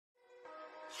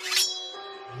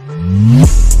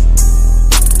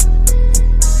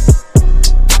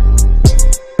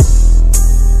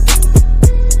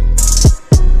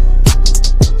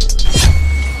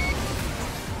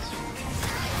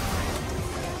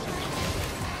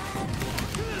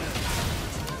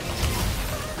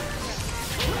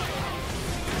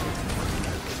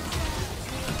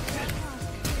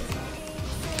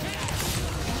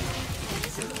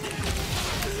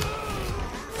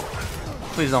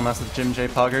Please don't mess with Jim J.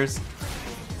 Puggers.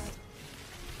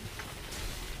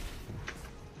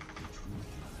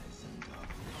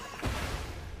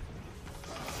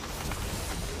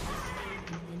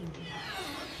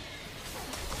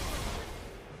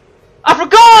 I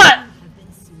forgot!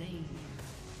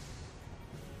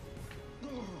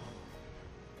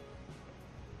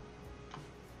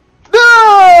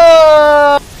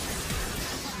 No!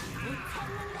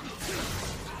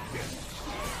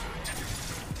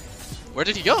 Where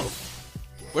did he go?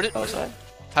 Where did? Outside.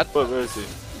 Where is he?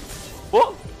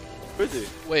 What? Where is he?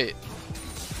 Wait.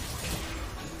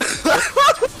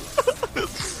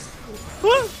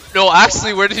 What? No,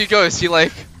 actually, where did he go? Is he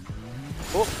like?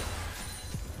 What?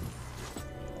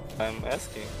 I'm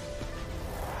asking.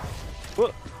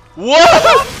 What?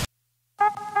 What?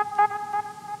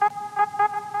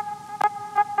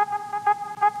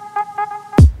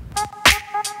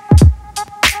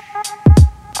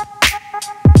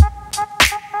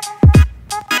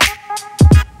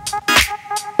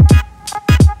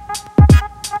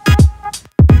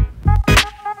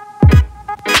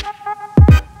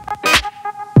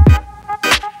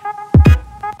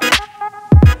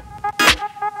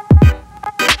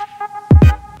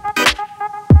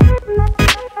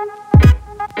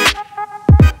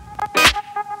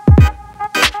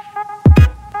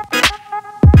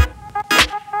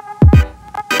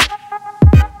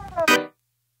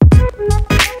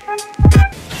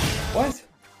 What?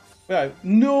 Wait,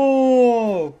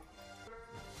 no!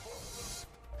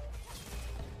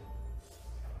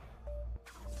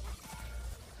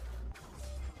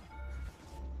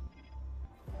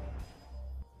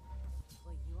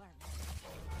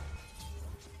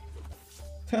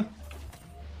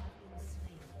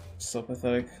 So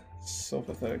pathetic. So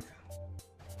pathetic.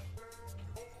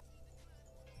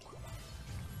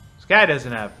 This guy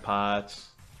doesn't have pots.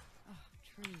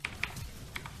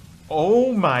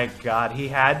 Oh my god, he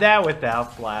had that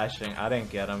without flashing. I didn't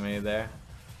get him either.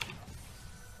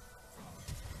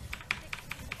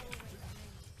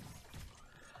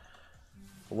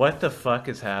 What the fuck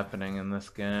is happening in this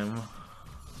game?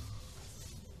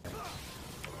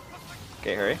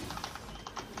 Okay, hurry.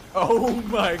 Oh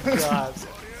my god.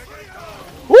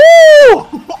 Woo!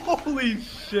 Holy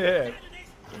shit.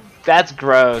 That's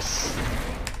gross.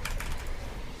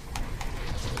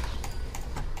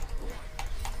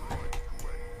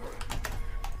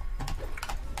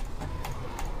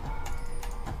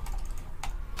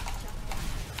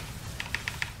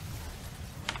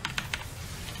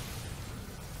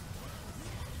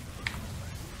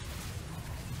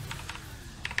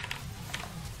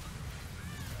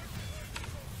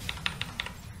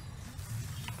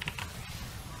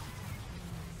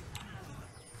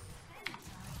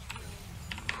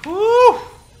 Woo!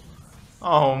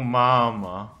 Oh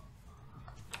mama.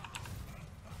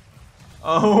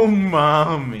 Oh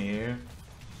mommy.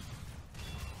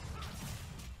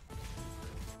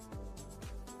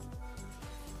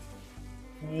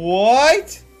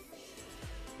 What?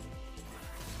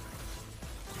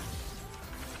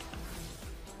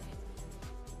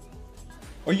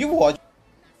 Are you watching?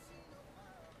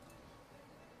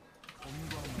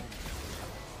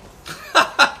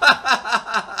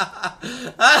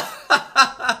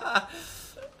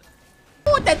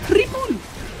 Oh, that triple!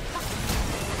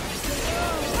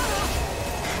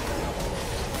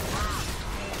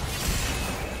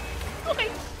 Okay.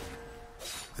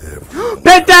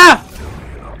 Penta!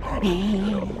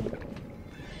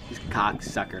 This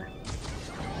cocksucker.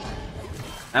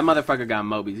 That motherfucker got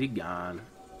Mobies. He gone.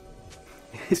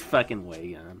 He's fucking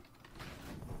way gone.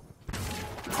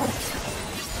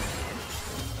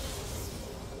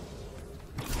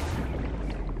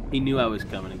 He knew I was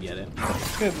coming to get it.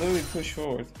 Good, literally push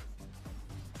forward.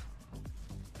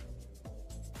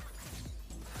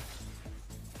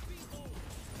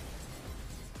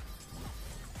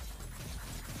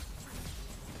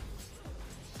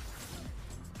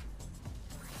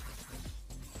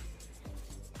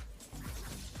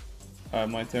 Alright,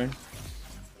 my turn.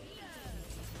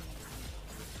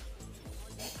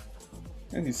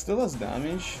 And he still has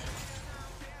damage.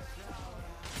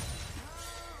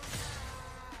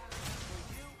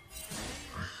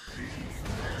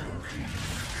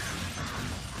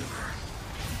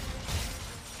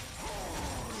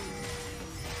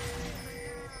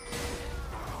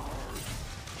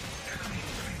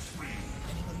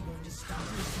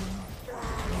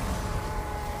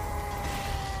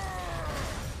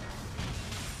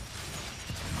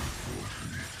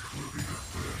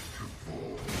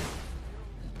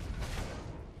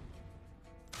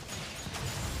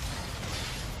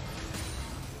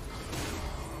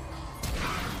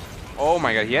 Oh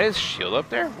my god, he had his shield up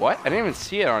there? What? I didn't even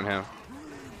see it on him.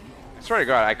 I swear to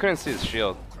god, I couldn't see his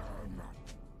shield.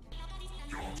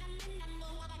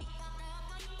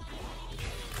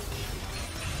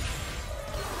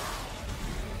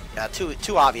 Yeah,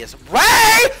 too obvious.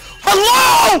 Ray!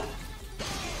 Hello!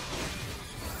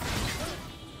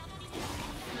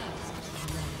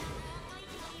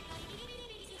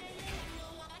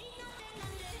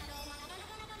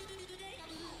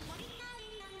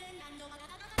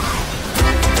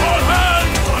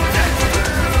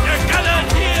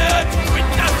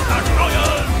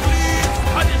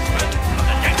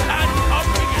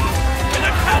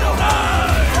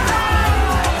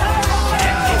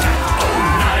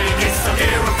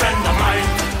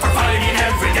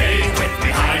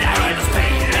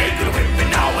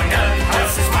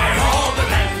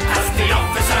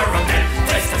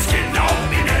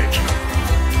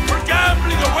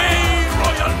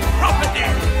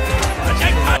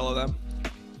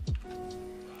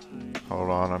 Hold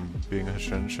on, I'm being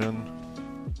Hashinshin.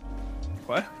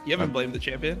 What? You haven't blamed the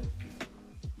champion?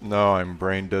 No, I'm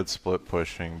brain dead split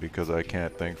pushing because I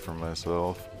can't think for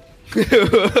myself.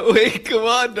 Wait, come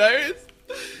on, Dyrus.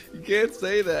 You can't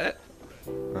say that.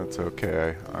 That's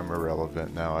okay. I'm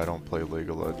irrelevant now. I don't play League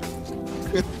of Legends.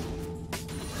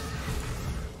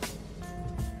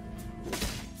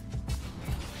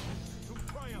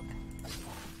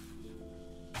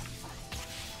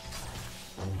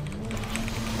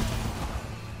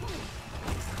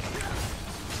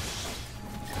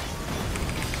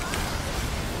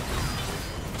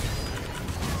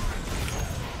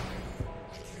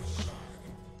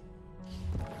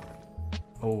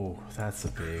 Oh, that's a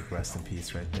big rest in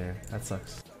peace right there. That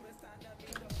sucks.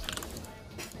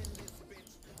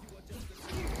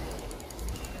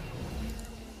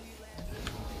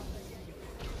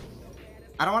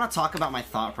 I don't want to talk about my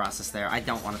thought process there. I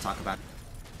don't want to talk about it.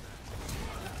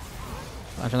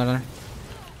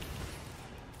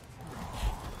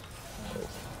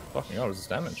 Fucking hell, resist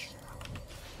damage.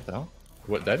 What the hell?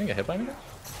 What, did I even get hit by anything?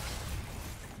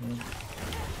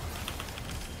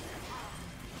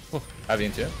 Oh, I have the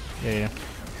too. Yeah.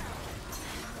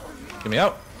 Get me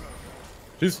out.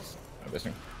 Jesus. I'm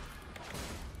missing.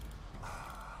 I'm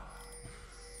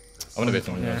gonna bait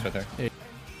someone else right there.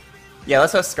 Yeah,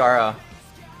 let's have Skara.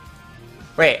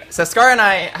 Wait, so Skara and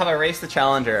I have a race to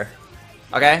Challenger.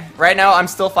 Okay? Right now, I'm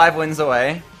still 5 wins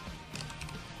away.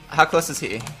 How close is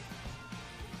he?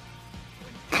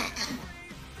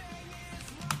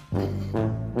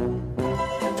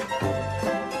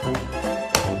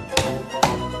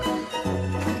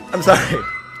 I'm sorry.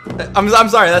 I'm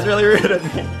sorry, that's really rude of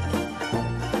me.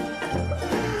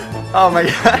 Oh my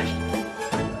gosh.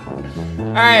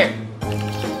 Alright.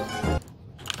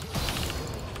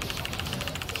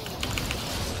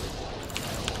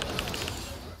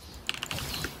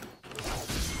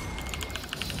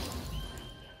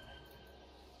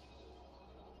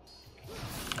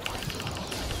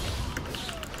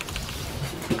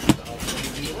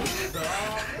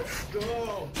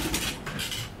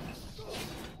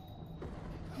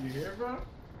 You here, bro?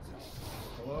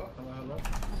 Hello? Hello?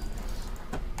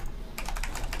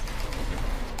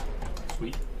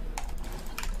 Sweet.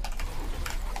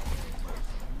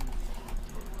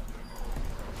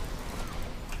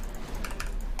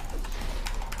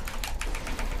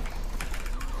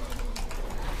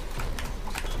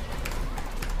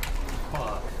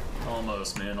 Fuck.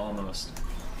 Almost, man, almost.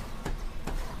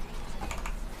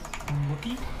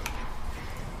 Whoopee?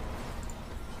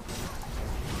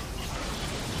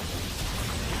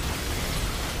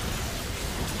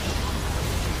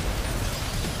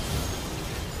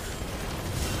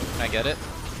 Can I get it?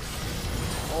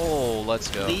 Oh, let's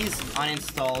go. Please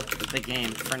uninstall the game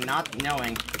for not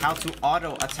knowing how to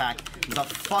auto attack the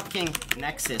fucking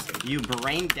Nexus, you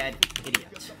brain dead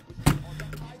idiot.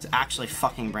 It's actually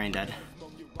fucking brain dead.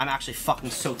 I'm actually fucking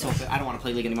so tilted. I don't want to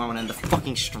play League anymore. I want to end the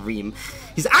fucking stream.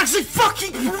 He's actually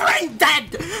fucking brain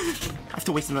dead! I have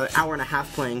to waste another hour and a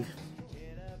half playing.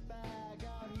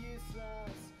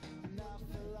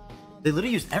 They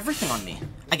literally used everything on me.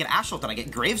 I get Ashe ulted, I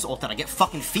get Graves ulted, I get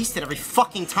fucking feasted every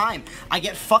fucking time. I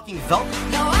get fucking Velvet.